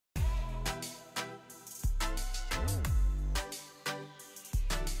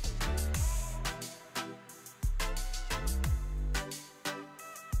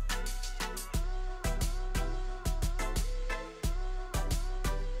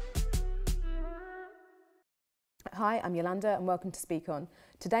Hi, I'm Yolanda and welcome to Speak On.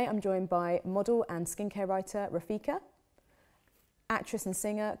 Today I'm joined by model and skincare writer Rafika, actress and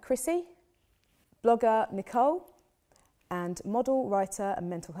singer Chrissy, blogger Nicole, and model, writer and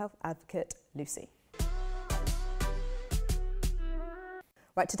mental health advocate Lucy.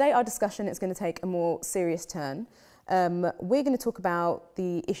 Right, today our discussion is going to take a more serious turn. We're going to talk about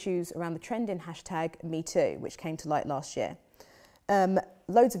the issues around the trending hashtag #MeToo, which came to light last year.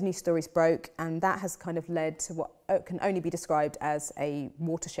 Loads of news stories broke, and that has kind of led to what can only be described as a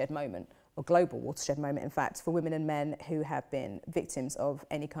watershed moment, or global watershed moment, in fact, for women and men who have been victims of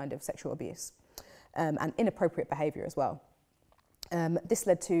any kind of sexual abuse and inappropriate behaviour as well. This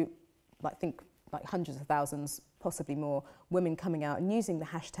led to, I think, like hundreds of thousands, possibly more, women coming out and using the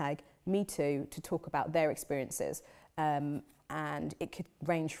hashtag #MeToo to talk about their experiences. And it could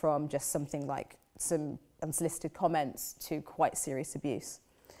range from just something like some unsolicited comments to quite serious abuse.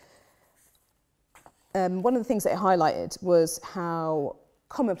 One of the things that it highlighted was how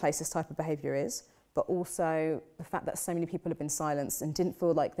commonplace this type of behaviour is, but also the fact that so many people have been silenced and didn't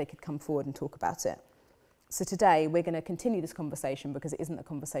feel like they could come forward and talk about it. So today we're going to continue this conversation because it isn't a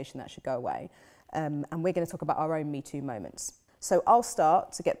conversation that should go away, and we're going to talk about our own #MeToo moments. So I'll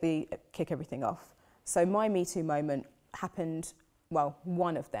start to kick everything off. So my #MeToo moment happened, well,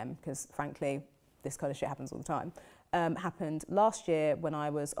 one of them, because frankly this kind of shit happens all the time, happened last year when I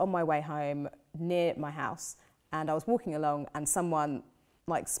was on my way home near my house, and I was walking along and someone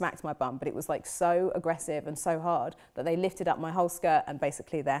like smacked my bum, but it was like so aggressive and so hard that they lifted up my whole skirt and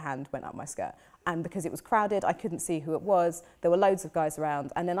basically their hand went up my skirt. And because it was crowded, I couldn't see who it was. There were loads of guys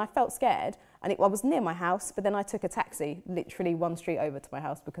around, and then I felt scared, and I was near my house, but then I took a taxi literally one street over to my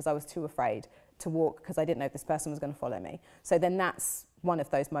house because I was too afraid to walk because I didn't know if this person was going to follow me. So then that's one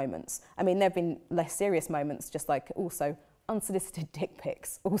of those moments. I mean, there have been less serious moments, just like also unsolicited dick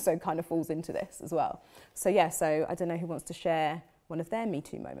pics also kind of falls into this as well. So yeah, so I don't know who wants to share one of their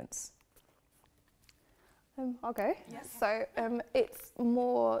 #MeToo moments. I'll go. Yes. So it's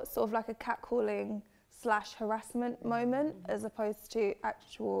more sort of like a catcalling / harassment moment as opposed to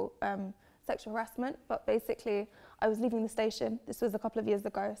actual sexual harassment. But basically, I was leaving the station. This was a couple of years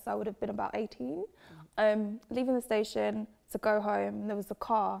ago, so I would have been about 18. Leaving the station to go home, there was a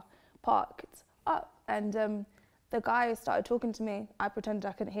car parked up, and the guy started talking to me. I pretended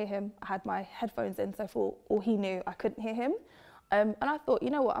I couldn't hear him. I had my headphones in, so for all he knew, I couldn't hear him. And I thought, you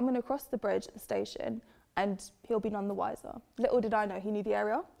know what, I'm going to cross the bridge at the station and he'll be none the wiser. Little did I know he knew the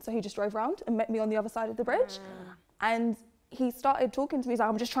area, so he just drove round and met me on the other side of the bridge. And he started talking to me, he's like,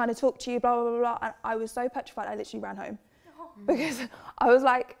 I'm just trying to talk to you, blah, blah, blah, blah. And I was so petrified, I literally ran home. Because I was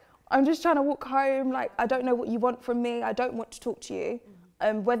like, I'm just trying to walk home, like, I don't know what you want from me, I don't want to talk to you.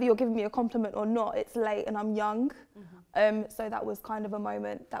 Whether you're giving me a compliment or not, it's late and I'm young. So that was kind of a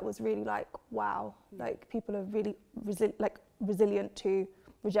moment that was really like, wow, like people are really resilient to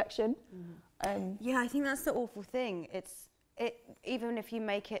rejection. Yeah, I think that's the awful thing. Even if you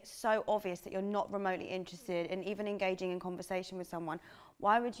make it so obvious that you're not remotely interested in even engaging in conversation with someone,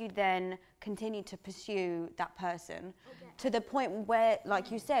 why would you then continue to pursue that person to the point where,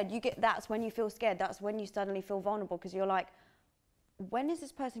 like you said, that's when you feel scared, that's when you suddenly feel vulnerable, because you're like, when is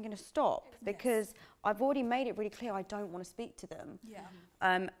this person going to stop? Because I've already made it really clear I don't want to speak to them.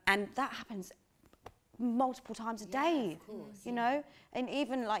 And that happens multiple times a day, you know? And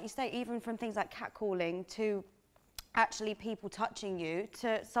even, like you say, even from things like catcalling to actually people touching you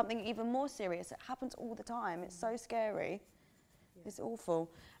to something even more serious. It happens all the time. It's so scary. It's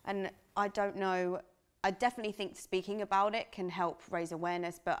awful. And I don't know, I definitely think speaking about it can help raise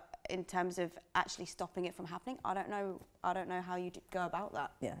awareness, but in terms of actually stopping it from happening, I don't know how you go about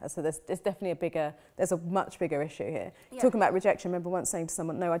that. Yeah, so there's definitely there's a much bigger issue here. Talking about rejection, I remember once saying to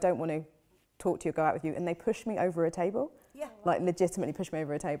someone, no, I don't want to talk to you, go out with you, and they pushed me over a table. Like legitimately pushed me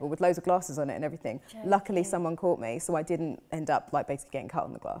over a table with loads of glasses on it and everything. Luckily someone caught me, so I didn't end up like basically getting cut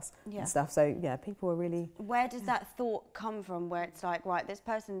on the glass and stuff. So yeah, people are really... Where does that thought come from, where it's like, right, this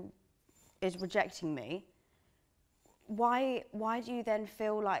person is rejecting me, why do you then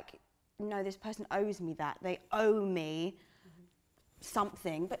feel like, no, this person owes me that, they owe me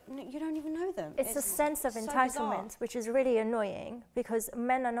something, but you don't even know them? It's a sense of entitlement, which is really annoying, because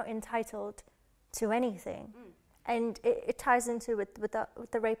men are not entitled to anything. And it ties into with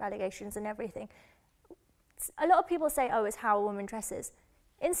the rape allegations and everything. A lot of people say, oh, it's how a woman dresses.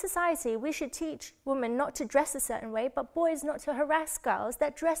 In society, we should teach women not to dress a certain way, but boys not to harass girls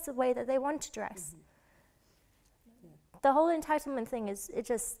that dress the way that they want to dress. The whole entitlement thing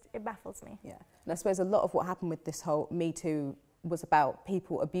it baffles me. Yeah, and I suppose a lot of what happened with this whole Me Too was about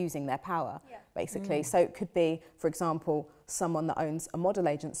people abusing their power, basically. So it could be, for example, someone that owns a model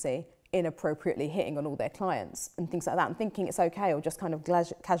agency inappropriately hitting on all their clients and things like that, and thinking it's okay, or just kind of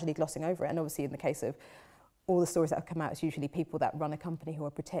casually glossing over it. And obviously in the case of all the stories that have come out, it's usually people that run a company who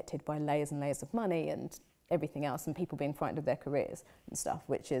are protected by layers and layers of money and everything else, and people being frightened of their careers and stuff,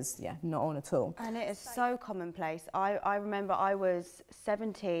 which is, yeah, not on at all. And it is so commonplace. I remember I was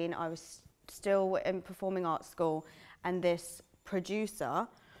 17, I was still in performing arts school, and this producer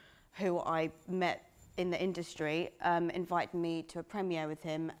who I met in the industry invited me to a premiere with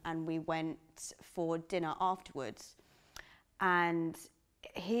him, and we went for dinner afterwards. And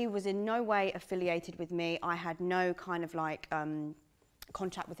he was in no way affiliated with me. I had no kind of like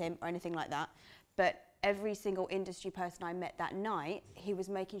contract with him or anything like that. But every single industry person I met that night, he was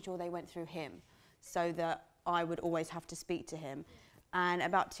making sure they went through him so that I would always have to speak to him. And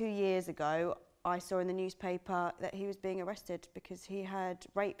about 2 years ago, I saw in the newspaper that he was being arrested because he had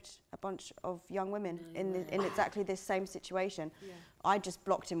raped a bunch of young women in exactly this same situation. Yeah. I just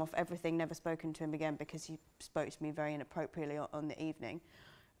blocked him off everything, never spoken to him again because he spoke to me very inappropriately on the evening.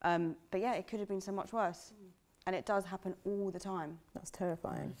 But yeah, it could have been so much worse. And it does happen all the time. That's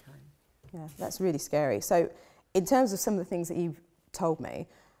terrifying. Yeah, that's really scary. So in terms of some of the things that you've told me,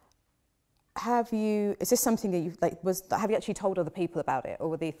 is this something that have you actually told other people about it, or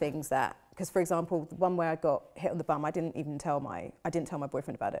were they things that, because for example, the one where I got hit on the bum, I didn't tell my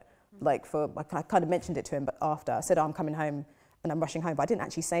boyfriend about it. I kind of mentioned it to him, but after I said, I'm coming home and I'm rushing home, but I didn't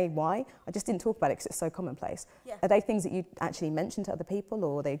actually say why. I just didn't talk about it because it's so commonplace. Yeah. Are they things that you actually mention to other people,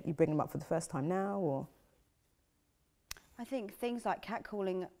 or you bring them up for the first time now, or? I think things like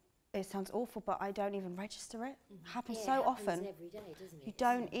catcalling, it sounds awful, but I don't even register it. Happens so often. Every day, doesn't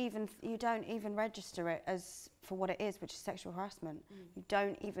it? You don't even register it as for what it is, which is sexual harassment. You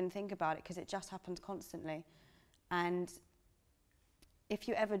don't even think about it because it just happens constantly. And if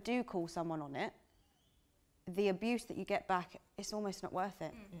you ever do call someone on it, the abuse that you get back, it's almost not worth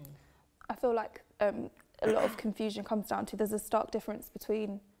it. I feel like a lot of confusion comes down to there's a stark difference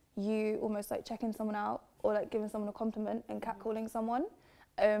between you almost like checking someone out or like giving someone a compliment and catcalling someone.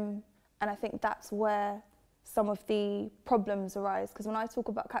 And I think that's where some of the problems arise, because when I talk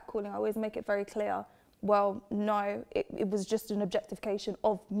about catcalling, I always make it very clear, well, no, it was just an objectification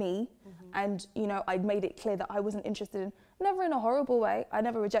of me, and you know, I made it clear that I wasn't interested in, never in a horrible way, I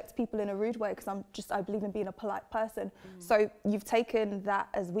never reject people in a rude way, because I believe in being a polite person. So you've taken that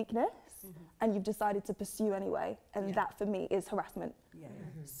as weakness, and you've decided to pursue anyway, and that for me is harassment.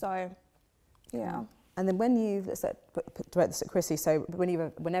 So, yeah. And then when you've, let's direct this at Chrissy, so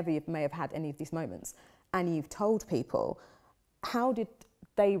whenever you may have had any of these moments and you've told people, how did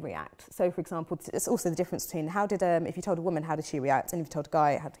they react? So for example, it's also the difference between if you told a woman, how did she react? And if you told a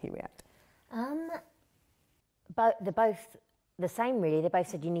guy, how did he react? They're both the same really. They both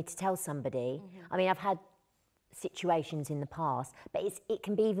said you need to tell somebody. I mean, I've had situations in the past, but it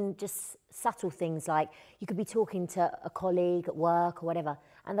can be even just subtle things like you could be talking to a colleague at work or whatever,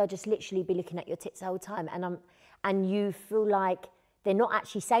 and they'll just literally be looking at your tits the whole time, and you feel like they're not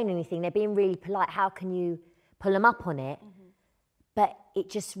actually saying anything, they're being really polite. How can you pull them up on it? But it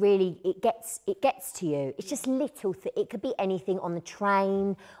just really, it gets to you. It's just little, it could be anything on the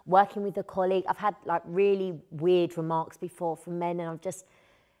train, working with a colleague. I've had like really weird remarks before from men, and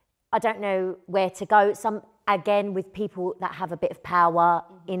I don't know where to go. Again, with people that have a bit of power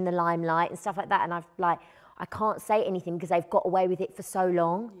in the limelight and stuff like that, and I can't say anything because they've got away with it for so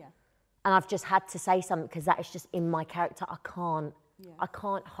long, and I've just had to say something because that is just in my character. I can't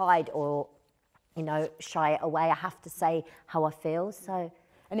hide or, you know, shy it away. I have to say how I feel. So,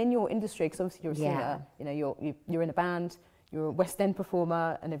 and in your industry, because obviously you're a singer, you know, you're in a band, you're a West End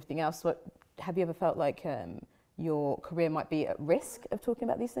performer, and everything else. Have you ever felt like your career might be at risk of talking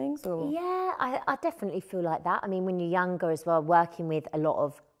about these things? Or? Yeah, I definitely feel like that. I mean, when you're younger as well, working with a lot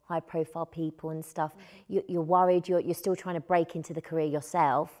of high-profile people and stuff, you're worried. You're still trying to break into the career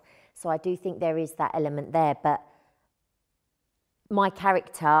yourself. So I do think there is that element there. But my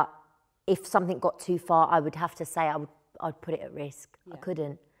character, if something got too far, I would have to say I'd put it at risk. I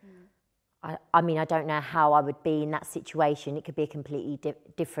couldn't. I mean, I don't know how I would be in that situation. It could be a completely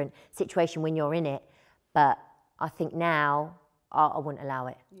different situation when you're in it. But I think now I wouldn't allow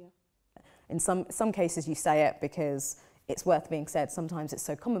it. In some cases you say it because it's worth being said. Sometimes it's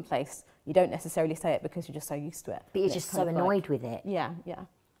so commonplace, you don't necessarily say it because you're just so used to it. But you're just so annoyed with it. Yeah.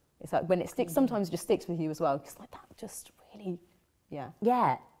 It's like when it sticks, sometimes it just sticks with you as well. It's like that just really,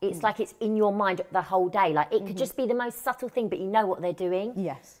 Yeah, it's like it's in your mind the whole day. Like it could just be the most subtle thing, but you know what they're doing.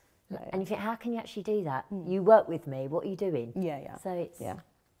 Yes. And you think, how can you actually do that? You work with me, what are you doing? Yeah. So it's... Yeah.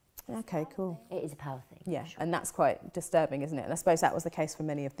 Okay, cool. It is a power thing. Yeah, and that's quite disturbing, isn't it? And I suppose that was the case for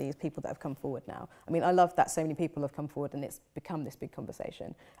many of these people that have come forward now. I mean, I love that so many people have come forward and it's become this big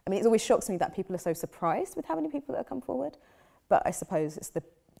conversation. I mean, it always shocks me that people are so surprised with how many people that have come forward. But I suppose it's the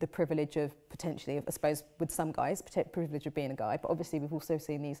privilege of potentially, I suppose, with some guys, privilege of being a guy. But obviously, we've also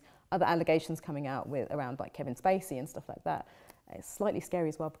seen these other allegations coming out around like Kevin Spacey and stuff like that. It's slightly scary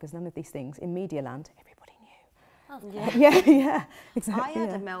as well because none of these things in media land, everybody knew. Yeah, exactly. I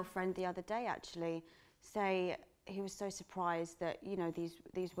had a male friend the other day actually say he was so surprised that, you know,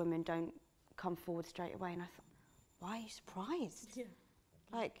 these women don't come forward straight away, and I thought, why are you surprised? Yeah.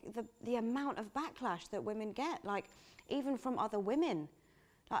 Like the amount of backlash that women get, like even from other women.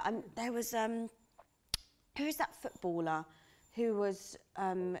 Like, there was who's that footballer who was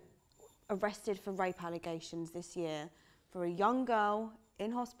arrested for rape allegations this year for a young girl in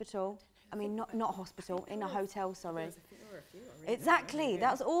hospital. I mean, not hospital, in a hotel, sorry. Exactly,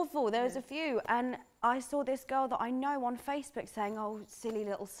 that's awful. There was a few. And I saw this girl that I know on Facebook saying, oh, silly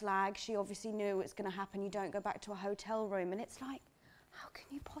little slag, she obviously knew it's going to happen, you don't go back to a hotel room. And it's like, how can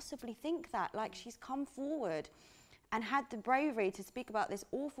you possibly think that? Like, she's come forward and had the bravery to speak about this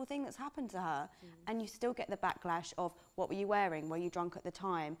awful thing that's happened to her, and you still get the backlash of, what were you wearing? Were you drunk at the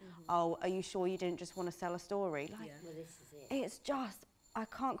time? Oh, are you sure you didn't just want to sell a story? Like, well, this is it. It's just, I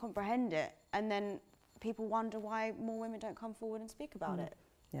can't comprehend it. And then people wonder why more women don't come forward and speak about it.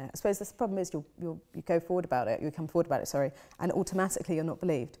 Yeah, I suppose the problem is you go forward about it, you come forward about it, sorry, and automatically you're not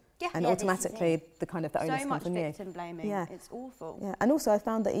believed. Yeah. And automatically the kind of the onus So comes much on you. victim blaming. Yeah. It's awful. Yeah, and also I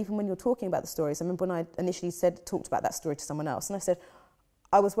found that even when you're talking about the stories, I remember when I initially talked about that story to someone else, and I said,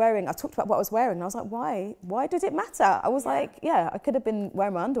 I talked about what I was wearing, and I was like, why? Why does it matter? I was like, yeah, I could have been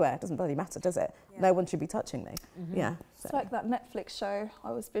wearing my underwear. It doesn't bloody matter, does it? Yeah. No one should be touching me. Yeah. So. It's like that Netflix show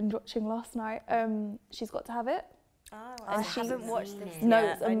I was binge watching last night. She's Got to Have It. Oh, I haven't watched this yet. No,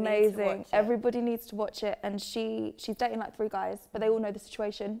 it's I need to amazing. watch it. Everybody needs to watch it. And she's dating like 3 guys, but they all know the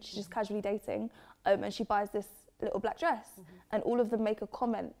situation. She's just casually dating, and she buys this little black dress, and all of them make a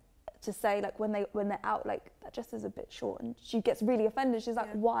comment to say, like, when they're out, like, that dress is a bit short, and she gets really offended. She's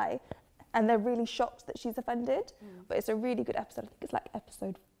like, why? And they're really shocked that she's offended. But it's a really good episode. I think it's like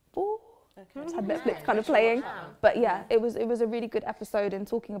episode 4. It's had Netflix kind of playing, but yeah, it was a really good episode in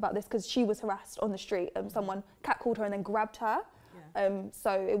talking about this, because she was harassed on the street and someone catcalled her and then grabbed her.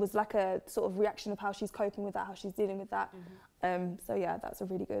 So it was like a sort of reaction of how she's coping with that, how she's dealing with that. So yeah, that's a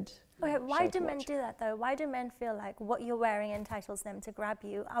really good. Okay, why do men do that though? Why do men feel like what you're wearing entitles them to grab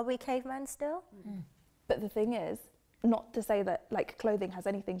you? Are we cavemen still? But the thing is, not to say that like clothing has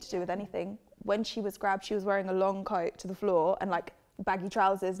anything to do with anything. When she was grabbed, she was wearing a long coat to the floor and like baggy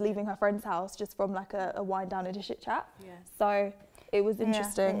trousers, leaving her friend's house just from like a wind down and a chit chat. So it was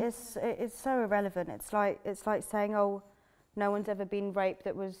interesting. Yeah, it's so irrelevant. It's like saying, oh, no one's ever been raped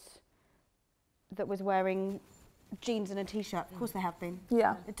that was wearing jeans and a t-shirt. Of course they have been.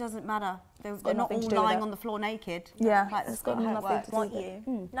 Yeah. It doesn't matter. They're not all lying on the floor naked. Yeah. Like, that's got nothing to do with it.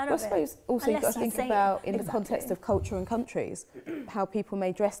 None I of suppose also you've got to think about, in the context of culture and countries, how people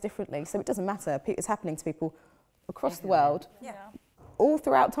may dress differently. So it doesn't matter. It's happening to people across the world, all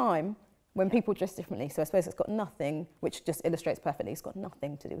throughout time, when people dress differently. So I suppose it's got nothing, which just illustrates perfectly, it's got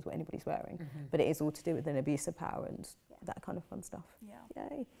nothing to do with what anybody's wearing, but it is all to do with an abuse of power and that kind of fun stuff.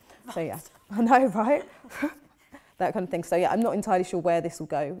 Yay. So yeah, I know, right? That kind of thing. So yeah, I'm not entirely sure where this will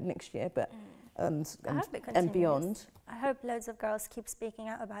go next year, but and beyond. I hope loads of girls keep speaking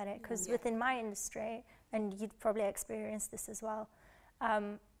out about it, because within my industry, and you'd probably experience this as well,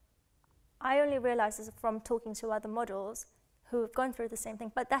 I only realised this from talking to other models who have gone through the same thing,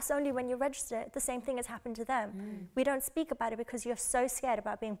 but that's only when you register it. The same thing has happened to them. We don't speak about it because you're so scared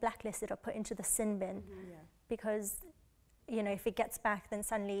about being blacklisted or put into the sin bin, because, you know, if it gets back, then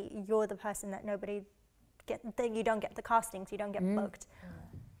suddenly you're the person that you don't get the castings, you don't get booked.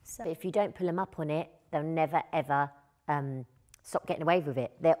 So But if you don't pull them up on it, they'll never ever stop getting away with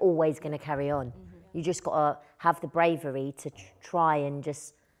it. They're always going to carry on. You just got to have the bravery to try and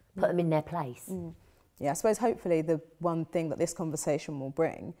just put them in their place. Yeah, I suppose hopefully the one thing that this conversation will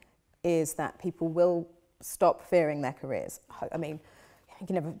bring is that people will stop fearing their careers. I mean, you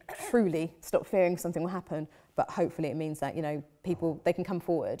can never truly stop fearing something will happen, but hopefully it means that, you know, they can come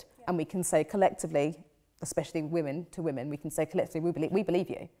forward and we can say collectively, especially women to women, we can say collectively, we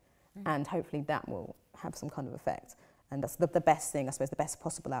believe you. And hopefully that will have some kind of effect. And that's the best thing, I suppose, the best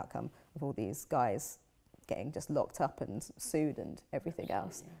possible outcome of all these guys getting just locked up and sued and everything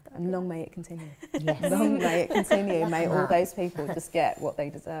else. And long may it continue. Yes. Long may it continue. May all those people just get what they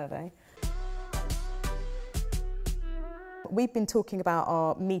deserve, eh? We've been talking about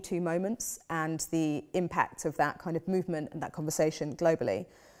our Me Too moments and the impact of that kind of movement and that conversation globally.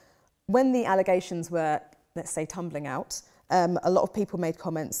 when the allegations were, let's say, tumbling out, a lot of people made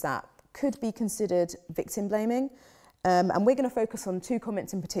comments that could be considered victim blaming. And we're going to focus on 2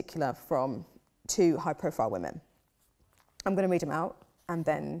 comments in particular from 2 high-profile women. I'm going to read them out, and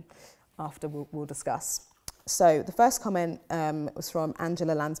then after we'll discuss. So the first comment was from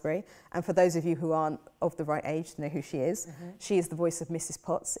Angela Lansbury, and for those of you who aren't of the right age to know who she is, she is the voice of Mrs.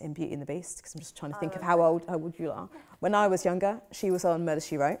 Potts in Beauty and the Beast, because I'm just trying to think of how old you are. When I was younger, she was on Murder,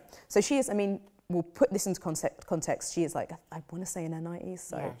 She Wrote. So she is, I mean, we'll put this into context. She is like, I want to say in her 90s,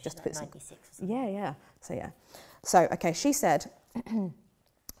 so yeah, just to put some... 96 or something. Yeah. So yeah. So, okay, she said,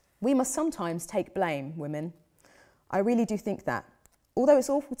 we must sometimes take blame, women. I really do think that. Although it's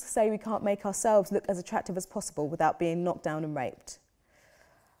awful to say we can't make ourselves look as attractive as possible without being knocked down and raped.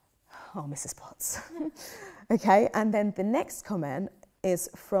 Oh, Mrs. Potts. Okay, and then the next comment is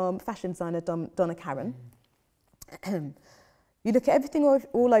from fashion designer Donna Karan. You look at everything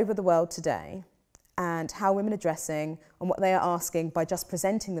all over the world today and how women are dressing and what they are asking by just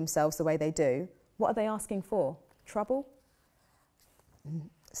presenting themselves the way they do. What are they asking for? Trouble?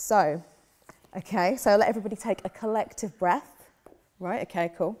 So, okay, so I'll let everybody take a collective breath. Right,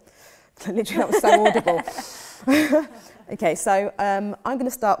 okay, cool. Literally, that was so audible. Okay, so I'm going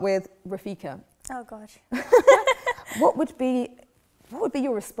to start with Rafika. Oh, gosh. What would be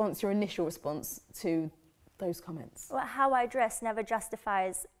your response, your initial response to those comments? Well, how I dress never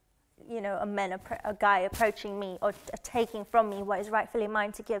justifies, you know, a guy approaching me or taking from me what is rightfully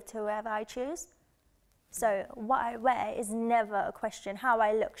mine to give to whoever I choose. So what I wear is never a question. How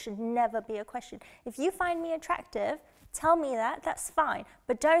I look should never be a question. If you find me attractive, tell me that, that's fine.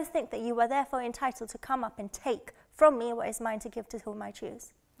 But don't think that you are therefore entitled to come up and take from me what is mine to give to whom I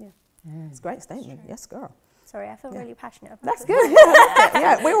choose. Yeah, it's a great statement. Yes, girl. Sorry, I feel really passionate about That's this. good.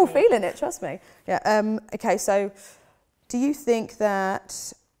 Yeah, we're all feeling it, trust me. Yeah. Okay, so do you think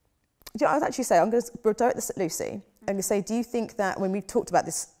that... I was actually say, I'm going to direct this at Lucy. I'm going to say, do you think that when we've talked about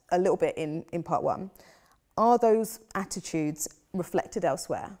this a little bit in part 1, are those attitudes reflected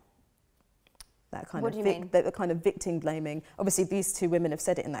elsewhere? That kind what of do you mean? The kind of victim blaming. Obviously, these 2 women have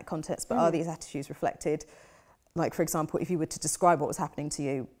said it in that context, but are these attitudes reflected? Like, for example, if you were to describe what was happening to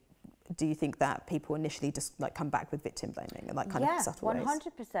you, do you think that people initially just like come back with victim blaming and like kind of subtle ways?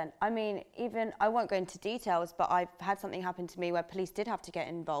 100%. I mean, even I won't go into details, but I've had something happen to me where police did have to get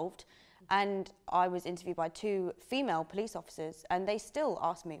involved, and I was interviewed by 2 female police officers, and they still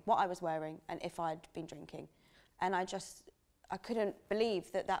asked me what I was wearing and if I'd been drinking, and I couldn't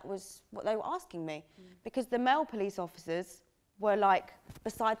believe that that was what they were asking me, because the male police officers were like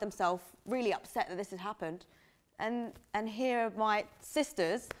beside themselves, really upset that this had happened, and here are my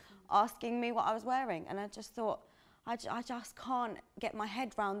sisters asking me what I was wearing, and I just thought, I just can't get my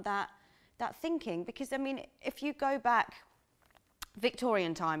head around that thinking, because I mean, if you go back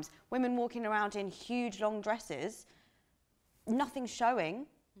Victorian times, women walking around in huge long dresses, nothing showing,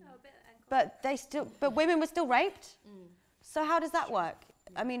 but women were still raped. So how does that work?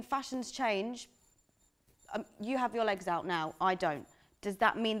 I mean, fashions change. You have your legs out now, I don't. Does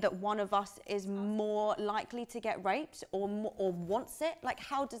that mean that one of us is more likely to get raped or wants it? Like,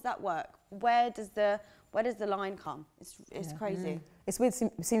 how does that work? Where does the line come? It's crazy. It's weird.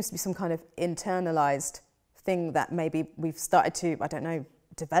 It seems to be some kind of internalized thing that maybe we've started to, I don't know,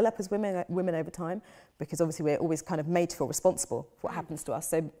 develop as women over time, because obviously we're always kind of made to feel responsible for what happens to us.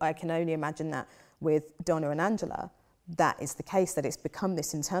 So I can only imagine that with Donna and Angela, that is the case, that it's become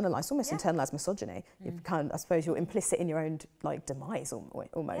this internalized, almost internalized misogyny. You've kind of, I suppose you're implicit in your own like demise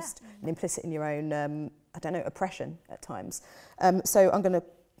almost, and implicit in your own, I don't know, oppression at times. So I'm going to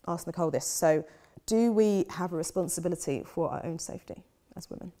ask Nicole this. So do we have a responsibility for our own safety as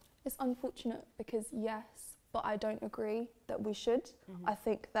women? It's unfortunate because yes, but I don't agree that we should. I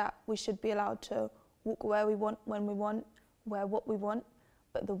think that we should be allowed to walk where we want, when we want, wear what we want.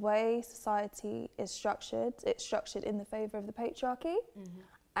 But the way society is structured, it's structured in the favour of the patriarchy.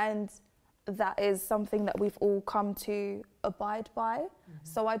 And that is something that we've all come to abide by.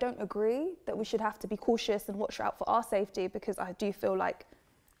 So I don't agree that we should have to be cautious and watch out for our safety, because I do feel like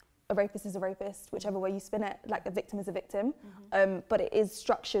a rapist is a rapist, whichever way you spin it, like a victim is a victim. But it is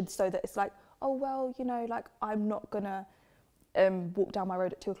structured so that it's like, oh, well, you know, like I'm not gonna walk down my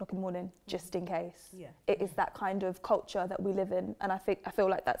road at 2 o'clock in the morning just in case. It is that kind of culture that we live in, and I feel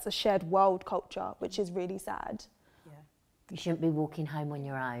like that's a shared world culture, which is really sad. You shouldn't be walking home on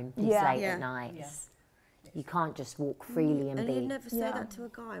your own this late at night. You can't just walk freely and be... you'd never say that to a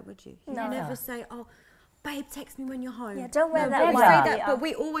guy, would you? You'd No. never say, oh, babe, text me when you're home. Yeah, don't wear that never white. say that, but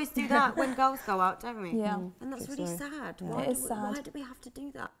we always do that when girls go out, don't we? Yeah. And that's really sad. It is sad. Why do we have to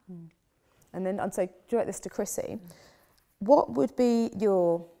do that? And then I'd say, direct this to Chrissy. What would be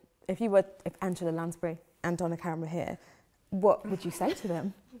your if Angela Lansbury and Donna Karen were here, what would you say to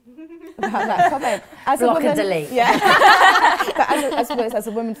them about that comment? As Block a woman, and delete. Yeah. But as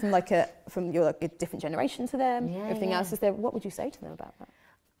a woman from you're like a different generation to them, everything else is there. What would you say to them about that?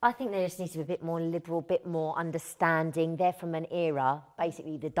 I think they just need to be a bit more liberal, a bit more understanding. They're from an era,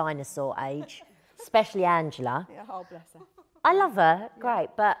 basically the dinosaur age, especially Angela. Yeah, oh, bless her. I love her, great,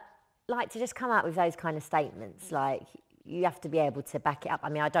 but like to just come out with those kind of statements, like you have to be able to back it up. I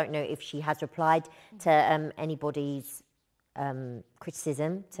mean, I don't know if she has replied to anybody's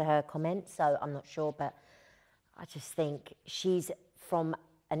criticism to her comment, so I'm not sure, but I just think she's from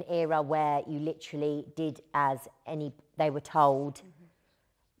an era where you literally did as they were told.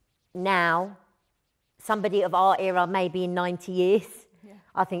 Now, somebody of our era, maybe in 90 years,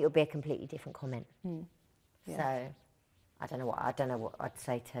 I think it'll be a completely different comment. So I don't know what I'd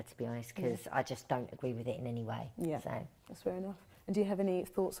say to her, to be honest, because I just don't agree with it in any way. Yeah, so that's fair enough. And do you have any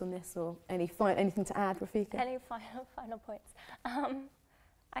thoughts on this, or anything to add, Rafika? Any final points?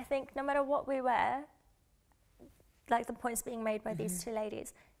 I think no matter what we wear, like the points being made by these two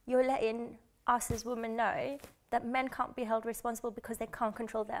ladies, you're letting us as women know that men can't be held responsible because they can't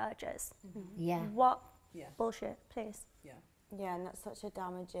control their urges. yeah. What bullshit, please. Yeah, and that's such a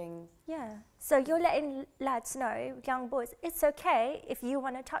damaging... Yeah, so you're letting lads know, young boys, it's okay if you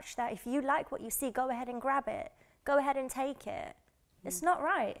want to touch that. If you like what you see, go ahead and grab it. Go ahead and take it. It's not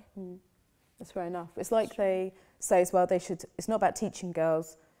right. That's fair enough. It's like they say as well, it's not about teaching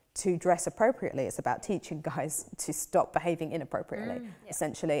girls to dress appropriately, it's about teaching guys to stop behaving inappropriately,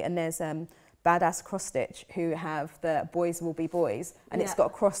 essentially. And there's Badass Cross Stitch who have the boys will be boys, and it's got a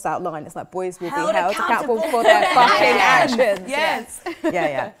crossed out line. It's like boys will be held accountable for their fucking actions. Yes.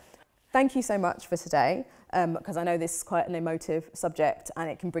 Yeah. Thank you so much for today, because I know this is quite an emotive subject and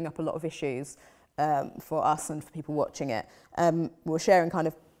it can bring up a lot of issues for us and for people watching it. We're sharing kind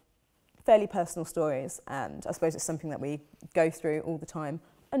of fairly personal stories, and I suppose it's something that we go through all the time,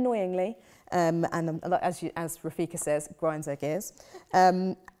 annoyingly, and as Rafika says, grinds our gears.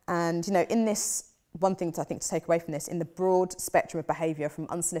 And, you know, in this, one thing I think to take away from this, in the broad spectrum of behaviour from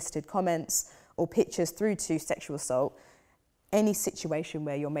unsolicited comments or pictures through to sexual assault, any situation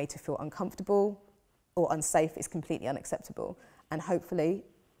where you're made to feel uncomfortable or unsafe is completely unacceptable. And hopefully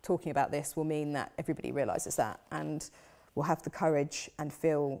talking about this will mean that everybody realises that and will have the courage and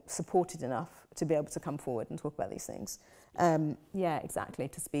feel supported enough to be able to come forward and talk about these things. Yeah, exactly,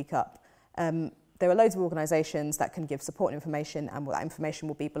 to speak up. There are loads of organisations that can give support and information, and that information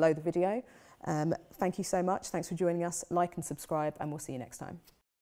will be below the video. Thank you so much. Thanks for joining us. Like and subscribe, and we'll see you next time.